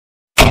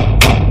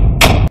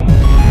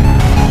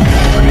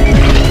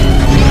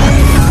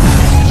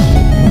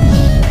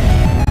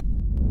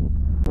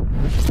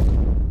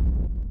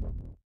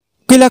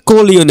កីឡាក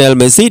រ Lionel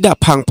Messi ដាក់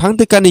ផាំង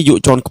ទៅកាន់នាយក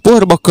ជាន់ខ្ពស់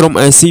របស់ក្រុម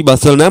FC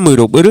Barcelona មួយ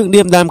រូបរឿង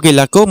ឌៀមដាមកី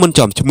ឡាករមិន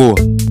ចំឈ្មោះ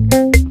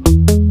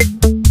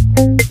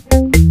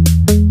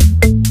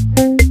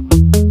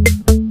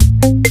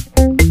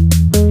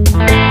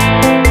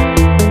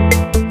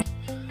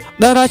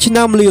តារាឆ្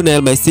នាំ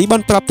Lionel Messi បា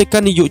នប្រាប់ទៅកា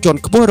ន់នាយកជាន់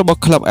ខ្ពស់របស់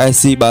ក្លឹប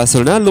FC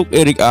Barcelona លោក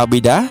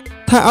abuot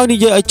ថាឲ្យនិ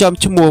យាយឲ្យចំ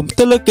ឈ្មោះ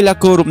ទៅលើកីឡា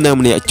កររូបនាម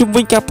ម្នាក់ជុំ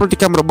វិញការប្រតិ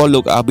កម្មរបស់លោ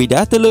ក abuot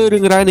ទៅលើរឿ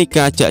ងរ៉ាវនៃ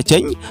ការចាក់ចេ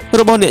ញ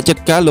របស់អ្នកចា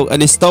ត់ការលោក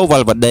Ernesto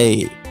Valverde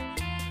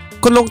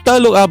កន្លងទៅ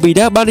លោក abuot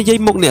បាននិយាយ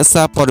មកអ្នក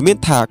សារព័ត៌មាន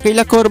ថាកី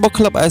ឡាកររបស់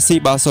ក្លឹប FC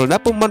Barcelona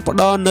ពុំបានផ្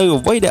ដល់នៅ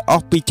អ្វីដែលអ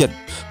ស់ពីចិត្ត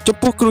ចំ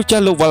ពោះគ្រូចា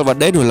ស់លោក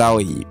Valverde នោះឡើ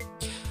យ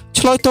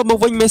ឆ្លើយតបមក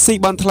វិញ Messi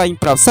បានថ្លែង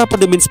ប្រាប់សារព័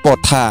ត៌មាន Sport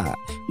ថា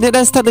អ្នក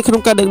ដែលស្ថិតនៅក្នុ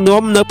ងការដឹក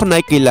នាំនៅផ្នែ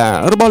កកីឡា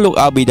របស់លោក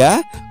abuot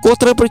គួរ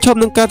ត្រូវប្រឈម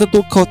នឹងការទទួ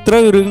លខុសត្រូ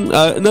វ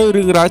នៅ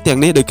រឿងរ៉ាវទាំង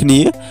នេះដូចគ្នា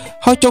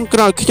ហើយចុងក្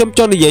រោយខ្ញុំច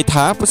ង់និយាយ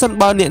ថាប្រសិន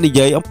បើអ្នកនិ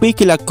យាយអំពី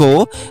កីឡាករ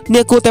អ្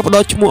នកគួរតែផ្ដ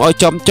ល់ឈ្មោះឲ្យ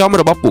ចំ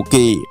របស់ពួក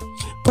គេ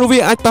ព្រោះវា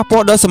អាចប៉ះពា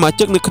ល់ដល់សមា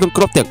ជិកនៅក្នុង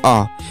ក្រុមទាំងអ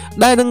ស់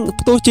ដែលនឹង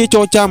ផ្ទុះជាច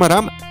រចាអារ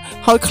ម្មណ៍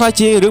ហើយខ្លាច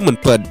ជារឿងមិន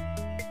ពិត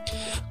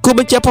គូ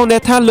បញ្ជាក់ផងដែ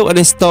រថាលោក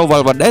Ernesto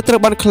Valverde ត្រូវ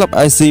បានក្លឹប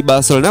FC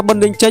Barcelona ប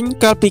ណ្តេញចេញ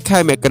កាលពីខែ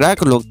មករា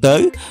កន្លងទៅ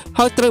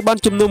ហើយត្រូវបាន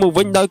ជំនួសមក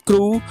វិញដោយគ្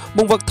រូប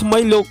ង្វឹកថ្មី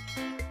លោក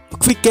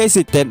Khmer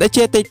Sport ដែល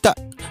ជាអតីត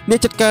អ្នក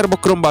ចាត់ការរប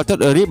ស់ក្រុម Barca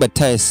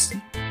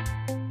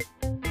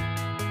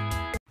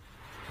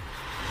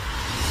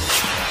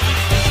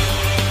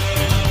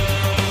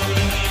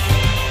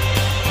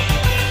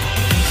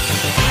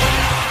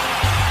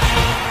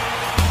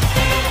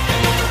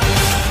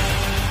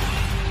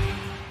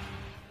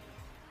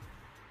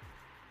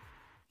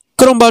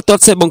ក្រុមបាល់ទា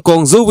ត់សេបង្គង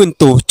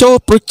Juventus ចូល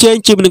ប្រជែង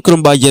ជាមួយនឹងក្រុម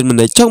Bayern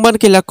Munich ចង់បាន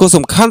កីឡាករ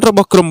សំខាន់រប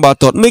ស់ក្រុមបាល់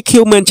ទាត់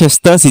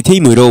Manchester City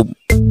មួយរូប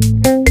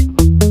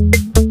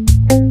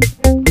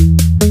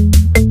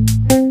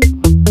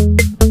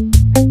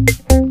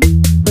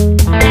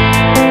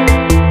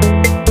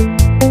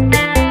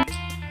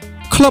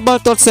ក្លឹបបា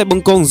ល់ទាត់សេប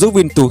ង្គង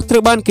Juventus ត្រូ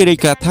វបានគេរាយ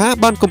ការណ៍ថា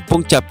បានកំពុង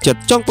ចាប់ចិត្ត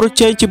ចង់ប្រ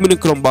ជែងជាមួយនឹ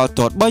ងក្រុមបាល់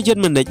ទាត់ Bayern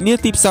Munich នា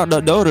ទីផ្សារដ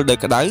ដរដូវ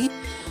ក្តៅ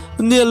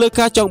នាលើ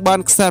ការចង់បាន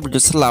ខ្សែប្រយុ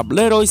ទ្ធស្លាប់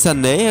Leroy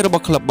Sané រប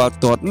ស់ក្លឹបបាល់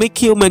ទាត់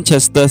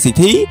Manchester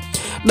City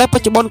ដែលប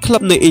ច្ចុប្បន្នក្លឹ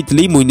បនៅអ៊ីតា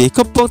លីមួយនេះ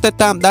កំពុងតែ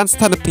តាមដានស្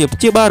ថានភាព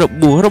ជាបារ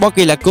បួសរបស់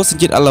កីឡាករស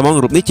ញ្ជាតិអាល្លឺម៉ង់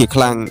រូបនេះជា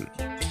ខ្លាំង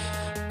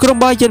ក្រុម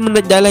Bayern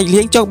Munich ដែលលែង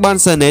លៀងចង់បាន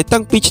Sané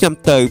តាំងពីឆ្នាំ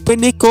ទៅពេល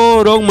នេះក៏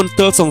រងមន្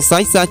ទិលសង្ស័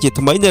យសារជា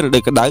ថ្មីនៅរដូ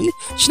វក្តៅ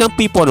ឆ្នាំ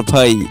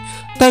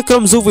 2020 តែក្រុ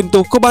ម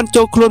Juventus ក៏បាន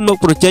ចូលខ្លួនមក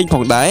ប្រជែងផ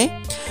ងដែរ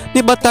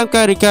នេះបើតាម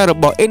ការរាយការណ៍រ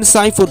បស់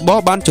Inside Football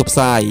បានចុះផ្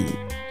សាយ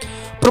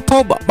ប្រព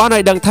ន្ធបានឲ្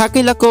យដឹងថា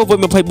កីឡាករវ័យ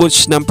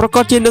24ឆ្នាំប្រកា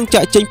សជានឹង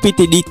ចាក់ចេញពី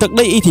ទីឌីទឹក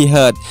ដីអ៊ីធី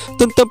ហឺត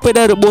ទន្ទឹមពេល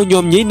ដែលរបួសញោ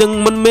មញីនឹង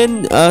មិនមែន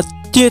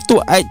ជាតួ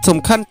ឯកសំ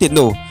ខាន់ទៀត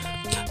នោះ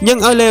ញ៉ឹង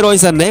ឲ្យ Leroy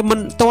Sané មិន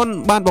ទាន់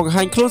បានបង្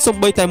ហាញខ្លួនសូ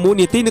ម្បីតែ1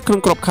នាទីនៅក្នុង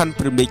ក្របខ័ណ្ឌ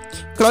Premier League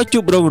ក្រោយជួ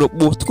បរងរ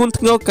បួសធ្ងន់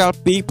ធ្ងរកាល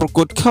ពីប្រ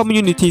កួត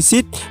Community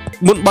Shield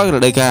មុនបើករ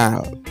ដូវកា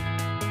ល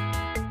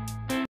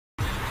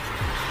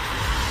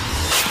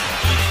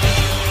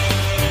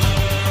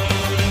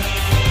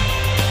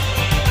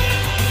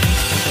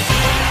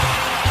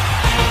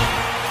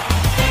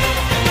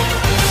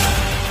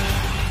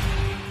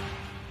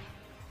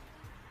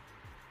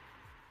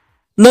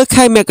នៅ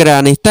ខែមករា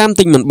នេះតាម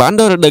ទិញមិនបាន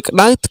ដល់រដូវក្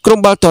តៅក្រុម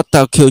បាល់ទាត់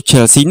តោក្យូ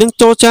Chelsea នឹង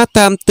ចូលចា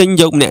តាមទិញ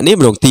យកម្នាក់នេះ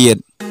ម្ដងទៀត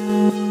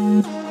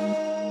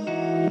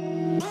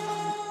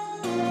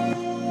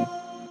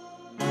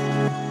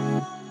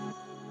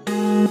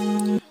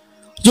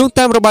យោង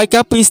តាមរបាយកា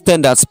រណ៍ពី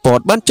Standard Sport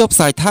បានចុះផ្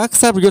សាយថាខ្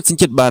សែប្រយុទ្ធសញ្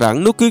ជាតិបារាំង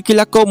នោះគឺកី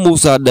ឡាករ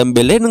Moussa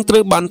Dembélé នឹងត្រូ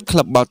វបានក្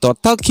លឹបបាល់ទាត់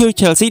តោក្យូ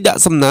Chelsea ដា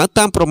ក់សំណើ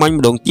តាមប្រមាញ់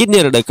ម្ដងទៀតនា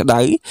រដូវក្តៅ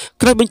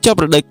ក្រោយបញ្ចប់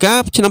រដូវកាល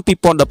ឆ្នាំ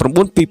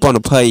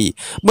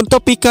 2019-2020 បន្ទា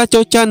ប់ពីការច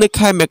រចានៅ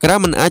ខែមករា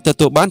មិនអាចទ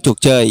ទួលបានជោគ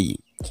ជ័យ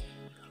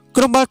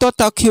ក្រុមបាល់ទាត់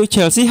តោក្យូ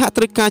Chelsea ហាក់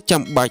ត្រូវការ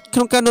ចាំបាច់ក្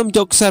នុងការនាំយ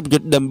កខ្សែប្រយុ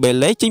ទ្ធ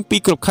Dembélé ចេញពី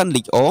ក្របខ័ណ្ឌ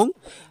លីកអង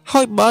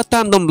ហើយបើ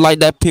តាមតម្លៃ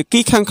ដែលភាគី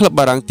ខាងក្លឹប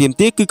បារាំងទាម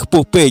ទារគឺខ្ព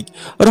ស់ពេក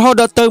រហូត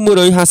ដល់ទៅ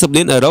150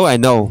លានអឺរ៉ូឯ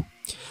ណោះ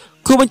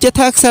គូបញ្ជាក់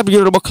ថាខ្សែប្រយុ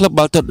ទ្ធរបស់ក្លឹប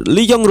បាល់ទាត់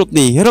លីយ៉ុងរូប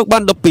នេះរកបា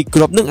ន12គ្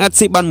រាប់និងអាច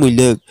ស៊ីបាន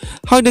1លើក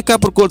ហើយនៅការ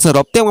ប្រកួតស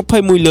រុបទាំង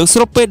21លើកស្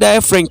របពេលដែល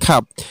French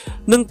Cup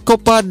និង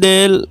Copa de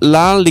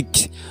la Ligue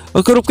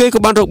គ្រប់គេក៏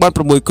បានរកបាន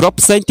6គ្រាប់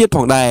ផ្សេងទៀតផ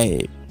ងដែ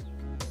រ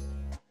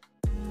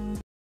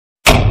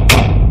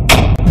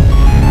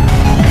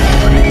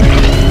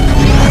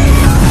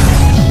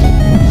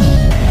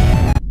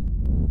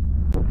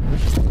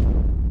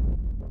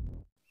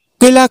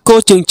កីឡាករ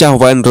ជើងចាស់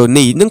Wayne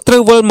Rooney នឹងត្រូ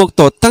វវិលមក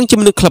តតាំងជា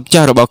មួយនឹងក្លឹបចា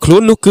ស់របស់ខ្លួ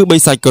ននោះគឺបិ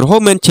សាចក្រហ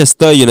ម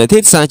Manchester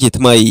United សារជា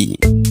ថ្មី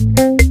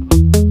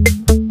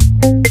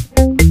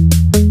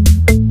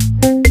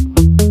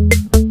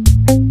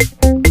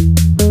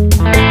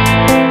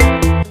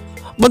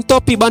បន្ទា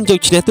ប់ពីបានយក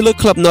ឈ្នះទៅលើ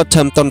ក្លឹប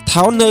Northampton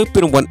Town នៅពី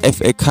រង្វាន់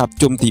FA Cup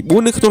ជុំទី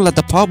4នៅក្នុងលទ្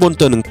ធផល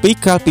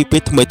 4-2 កាលពីពេ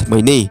លថ្មី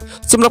នេះ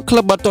សម្រាប់ក្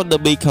លឹបបាល់ទាត់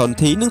Derby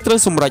County នឹងត្រូវ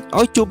សម្រេច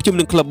ឲ្យជួបជាមួយ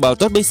នឹងក្លឹបបាល់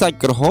ទាត់បិសាច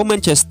ក្រហម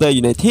Manchester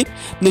United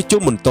នៅ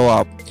ជុំបន្ទា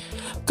ប់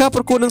ការ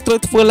ប្រកួតនឹងត្រូវ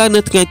ធ្វើឡើង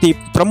នៅថ្ងៃទី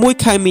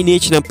6ខែមីនា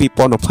ឆ្នាំ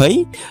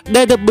2020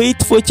ដែល Derby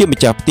ធ្វើជាម្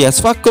ចាស់ផ្ទះ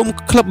ស្វាគមន៍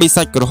ក្លឹបបិ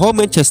សាចក្រហម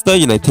Manchester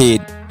United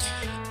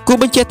គ គូ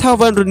បញ្ជាក់ថា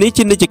វ៉ាន់រូនី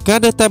ជានិច្ចការ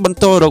នៅតែបន្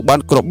តរកបាន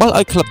គ្រាប់បាល់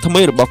ឲ្យក្លឹបថ្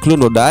មីរបស់ខ្លួន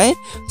នោះដែរ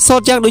ស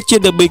តយ៉ាងដូចជា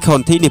Derby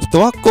County នេះផ្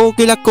ទាល់គោ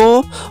កីឡាករ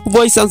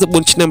វ័យ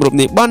34ឆ្នាំរូប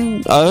នេះបាន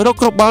រក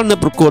គ្រាប់បាល់នៅ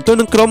ប្រកួតទៅ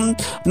នឹងក្រុម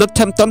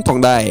Northampton ផង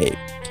ដែរ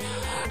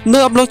នៅ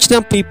អំឡុងឆ្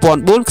នាំ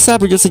 2004 ខ្សែ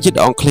ប្រយុទ្ធជាតិ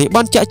អង់គ្លេស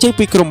បានចាក់ចេញ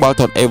ពីក្រុមបាល់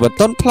ទាត់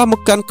Everton ផ្លាស់ម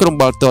កកាន់ក្រុម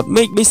បាល់ទាត់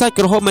បិសាច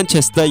ក្រហម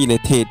Manchester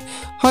United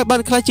ហើយបា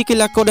នក្លាយជាកី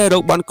ឡាករដែលរ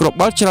កបានគ្រាប់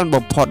បាល់ច្រើន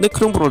បំផុតនៅ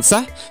ក្នុងប្រវត្តិសា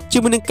ស្ត្រជា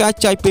មួយនឹងការ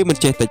ចាយពេលមិន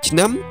ចេះតែឆ្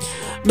នាំ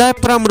ដែល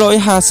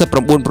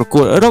559ប្រ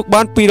កួតរក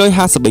បាន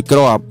253គ្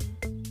រាប់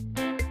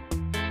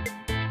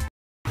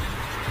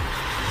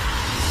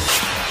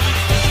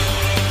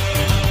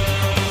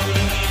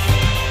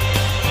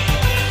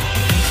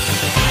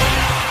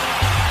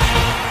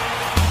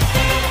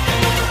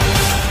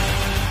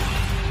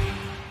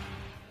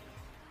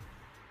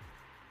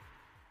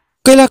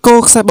កីឡាករ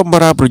ខ្សែប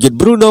ម្រើប្រយុទ្ធ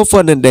Bruno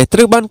Fernandes ត្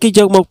រូវបានគេយ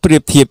កមកប្រៀ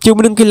បធៀបជាមួ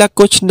យនឹងកីឡាក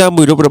រឆ្នាំ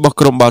មួយរូបរបស់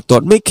ក្រុមបាល់ទា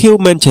ត់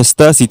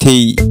Manchester City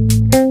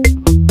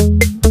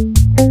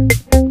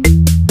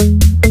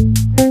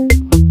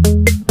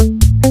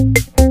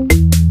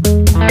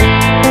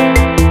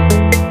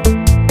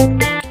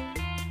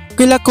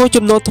កីឡាករ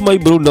ចំណូលថ្មី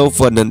Bruno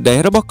Fernandes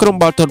របស់ក្រុម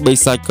បាល់ទាត់បិ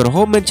សាចក្រហ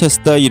ម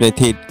Manchester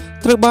United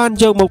ត្រូវបាន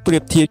យកមកប្រៀ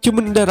បធៀបជាមួ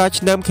យនឹងតារា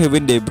ឆ្នាំ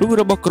Kevin De Bruyne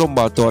របស់ក្រុម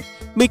បាល់ទាត់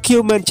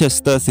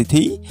Manchester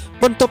City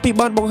បន្ទាប់ពី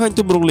បានបង្ហាញទ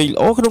ម្រង់លេងល្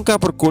អក្នុងការ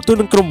ប្រកួតទៅ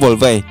នឹងក្រុម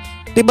Wolves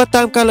ទីបាត់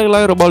តាមការលើកឡើ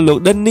ងរបស់លោក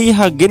Danny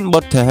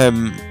Hagin-Bottom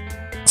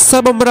ខ្សែ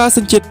បម្រើស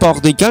ញ្ជាតិប៉ូ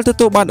ទុយហ្គាល់ទ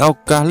ទួលបានឱ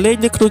កាសលេង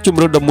នៅក្នុងជម្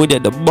រើស11អ្នក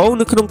ដំបូង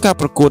នៅក្នុងការ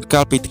ប្រកួត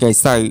កាលពីថ្ងៃ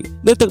សៅរ៍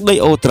នៅទឹកដី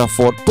Old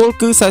Trafford ពល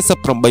គឺ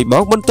48ម៉ោ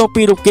ងបន្ទាប់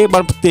ពីរូបគេបា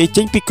នផ្ទេរ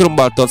ចេញពីក្រុម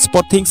បាល់ទាត់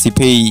Sporting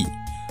CP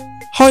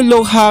ហើយលោ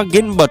ក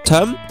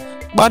Hagin-Bottom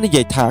បាននិ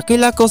យាយថាកី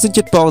ឡាករសញ្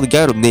ជាតិប៉ូទុយហ្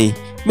គាល់រូបនេះ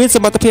មានស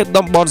មត្ថភាព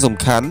តំបន់សំ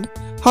ខាន់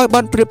ហើយ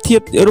បានប្រៀបធៀ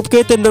បរូបគេ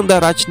ទៅនឹងតា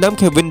រាឆ្នាំ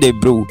Kevin De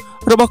Bruyne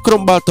របស់ក្រុ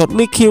មបាល់ទាត់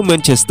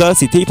Manchester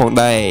City ផង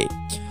ដែរ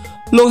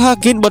លោក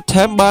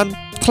Hagin-Bottom បាន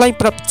ថ្លែង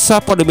ប្រាប់សារ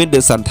ព័ត៌មាន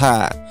The Sun ថា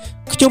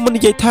ខ្ញុំមិន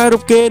និយាយថារូ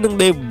បគេនឹង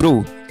De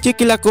Bruyne ជា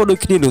កីឡាករដូច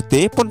គ្នានោះ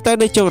ទេប៉ុន្តែ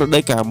នៅចុងរដូ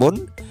វកាលមុន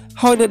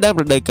ហើយនៅដើម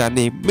រដូវកាល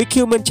នេះ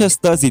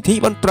Manchester City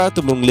បានប្រើទ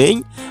ម្រង់លេង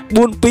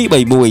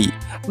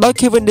 4-2-3-1 ដោយ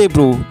Kevin De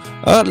Bruyne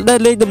ដែល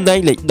លេងតំណែង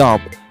លេខ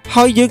10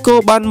ហើយយើងក៏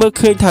បានមើល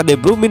ឃើញថា De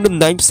Bruyne មានតំ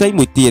ណែងផ្សេង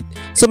មួយទៀត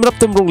សម្រាប់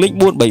ទម្រង់លេខ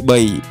 4-3-3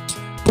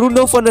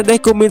 Bruno Fernandes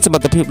ក៏មានសម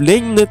ត្ថភាពលេ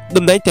ងនៅ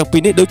តំណែងទាំងពី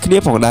រនេះដូចគ្នា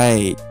ផងដែរ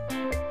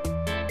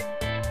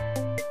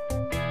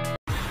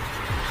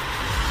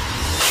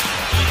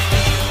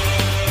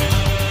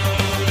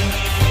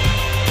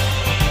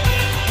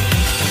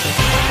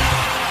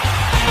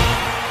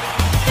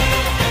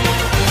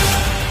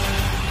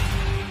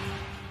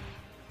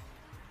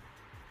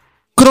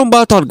ក្រុម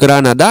បាល់ទាត់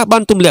Granada បា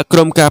នទម្លាក់ក្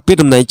រុមការពារ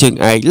តំណែងជើង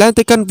ឯកឡើង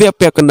ទៅកាន់វគ្គ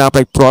ពាក់កណ្ដាលប្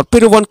រៃព្រាត់ពី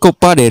រង្វាន់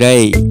Copa del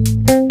Rey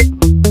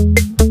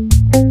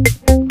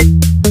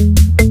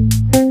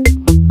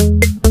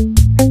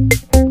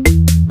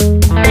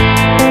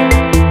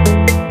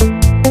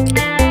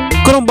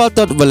ក្រុមបាល់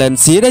ទាត់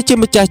Valencia ដែលជា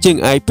ម្ចាស់ជើង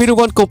ឯកពីរង្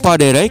វាន់ Copa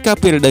del Rey កាល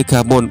ពីរដូវកា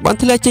លមុនបាន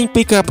ធ្លាក់ចេញ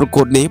ពីការប្រ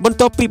កួតនេះបន្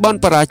ទាប់ពីបាន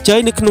បរាជ័យ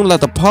នៅក្នុងល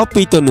ទ្ធផល 2-1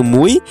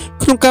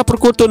 ក្នុងការប្រ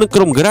កួតទៅនឹងក្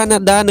រុម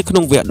Granada នៅក្នុ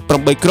ងវគ្គ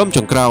8ក្រុម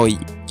ចុងក្រោយ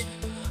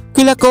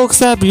កីឡាករខ្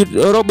សែប្រយុទ្ធ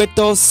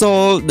Roberto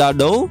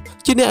Soldado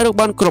ជាអ្នករក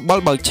បានគ្រាប់បា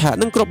ល់បើកឆាក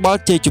និងគ្រាប់បាល់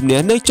ជ័យជំនះ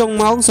នៅចុង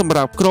ម៉ោងសម្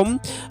រាប់ក្រុម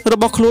រ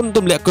បស់ខ្លួនទ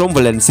ម្លាក់ក្រុម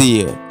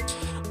Valencia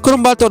ក្រុម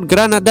បាល់ទាត់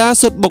Granada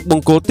សុទ្ធបុកប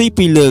ង្គោលទី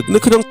2លើកនៅ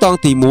ក្នុងតង់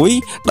ទី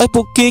1ដោយ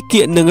ពួកគេ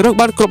គៀកនឹងរក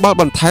បានគ្រាប់បាល់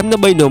បន្ថែមនៅ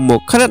3នៅមុខ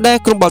ខណៈដែល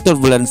ក្រុមបាល់ទាត់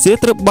Valencia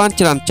ត្រូវបាន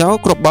ច្រានចោល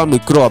គ្រាប់បាល់មួ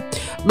យគ្រាប់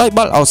ដោយ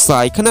បាល់ឱសា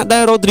យខណៈដែ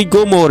ល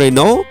Rodrigo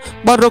Moreno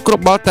បានរកគ្រា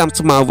ប់បាល់តាម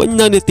ស្មើវិញ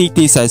នៅនាទី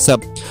ទី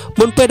40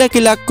មុនពេលដែល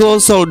កីឡាករ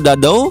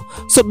Soldado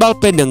សុទ្ធបាល់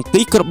ពេននឹង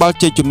ទីគ្រាប់បាល់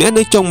ជ័យជំនះ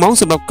នៅចុងម៉ោង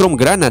សម្រាប់ក្រុម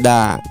Granada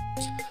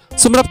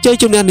សម្រាប់ជ័យ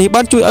ជំនះនេះ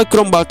បានជួយឲ្យក្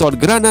រុមបាល់ទាត់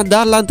Granada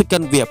ឡើងទៅកា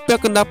ន់វគ្គពា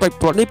ក់កណ្ដាលប្រៃ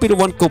ព្រាត់នេះពីរ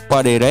ង្វាន់ Copa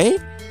del Rey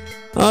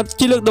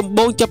ជាលើកដំ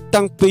បូងចាប់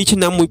តាំងពីឆ្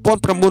នាំ 1969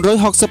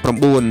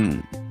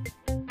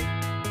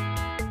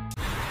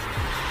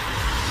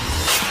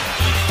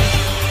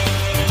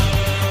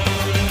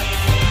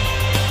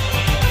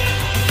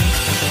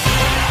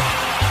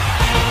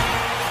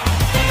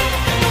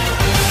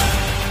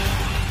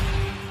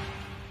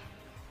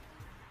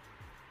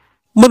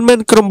 មិនមែន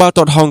ក្រុមបាល់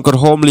ទាត់ហុងក្រ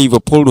ហម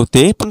Liverpool នោះ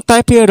ទេប៉ុន្តែ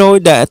ភាគរយ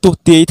ដែលទស្ស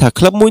ន៍ទាយថា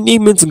ក្លឹបមួយនេះ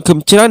មានសង្ឃឹម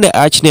ច្រើនដែល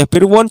អាចឈ្នះពាន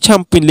រង្វាន់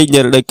Champions League នៅ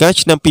រដូវកាល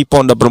ឆ្នាំ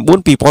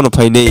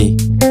 2019-2020 នេះ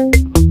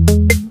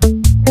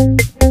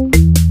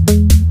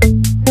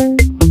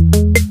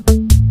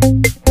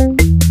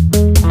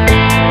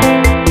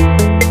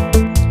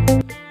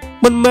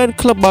មិនមែន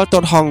ក្លឹបបាល់ទា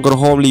ត់ហុងក្រ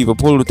ហម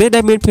Liverpool នោះទេដែ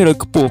លមានភាគរយ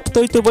ខ្ពស់ផ្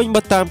ទុយទៅវិញ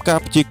បើតាមការ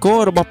ព្យាករ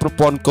ណ៍របស់ប្រ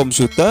ព័ន្ធកុំព្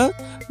យូទ័រ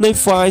នៃ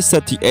 538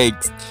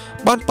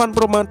បានប៉ាន់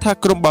ប្រមាណថា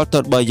ក្រុមបាល់ទា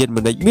ត់ Bayern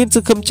Munich មានស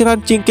ង្ឃឹមច្រើន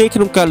ជាងគេក្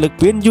នុងការលើក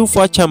ពាន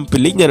UEFA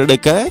Champions League នៅរដូ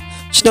វកាល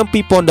ឆ្នាំ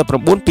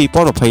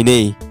 2019-2020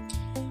 នេះ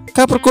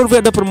ការប្រកួតវ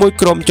គ្គ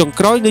16ក្រុមចុង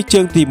ក្រោយនៅ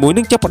ជើងទី1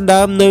នឹងចាប់ផ្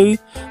ដើម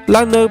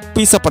ឡើងនៅ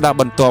ពីសប្តាហ៍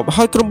បន្ទាប់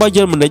ហើយក្រុម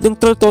Bayern Munich នឹង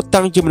ត្រូវត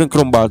តាំងជាមួយនឹងក្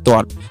រុមបាល់ទា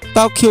ត់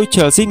Tokyo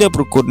Chelsea នៅ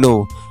ប្រកួតនោះ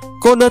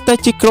ក៏នៅតែ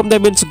ជាក្រុមដែល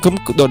មានសង្ឃឹម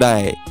ដដែ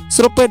ល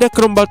ស្របពេលដែល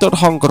ក្រុមបាល់ទាត់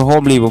ហុងក្រហ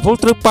ម Liverpool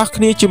ត្រូវប៉ះ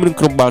គ្នាជាមួយនឹង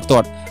ក្រុមបាល់ទា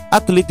ត់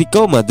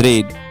Atletico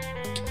Madrid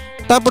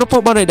តាមប្រភ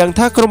ពបានឲ្យដឹង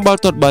ថាក្រុមបា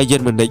ល់ទាត់បាយ៉ឺ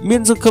នម៉ូនិចមា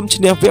នសង្ឃឹម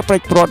ឈ្នះវគ្គប្រា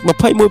ច់ព្រាត់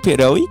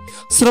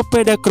 21% ស្របពេ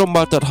លដែលក្រុម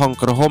បាល់ទាត់ហង្ស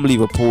ក្រហមលី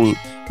វើពូល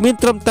មាន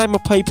ត្រឹមតែ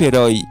 20%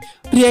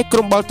 រីឯក្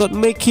រុមបាល់ទាត់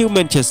មេឃីវ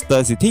Manchester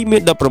City មា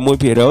ន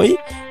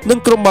 16% និង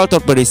ក្រុមបាល់ទា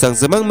ត់ Paris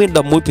Saint-Germain មាន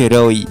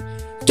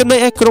 11% ចំណែក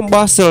ឯក្រុម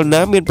Barcelona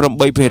មាន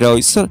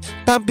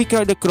 8% តាមពីក្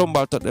រោយដោយក្រុម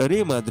បាល់ទាត់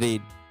Real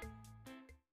Madrid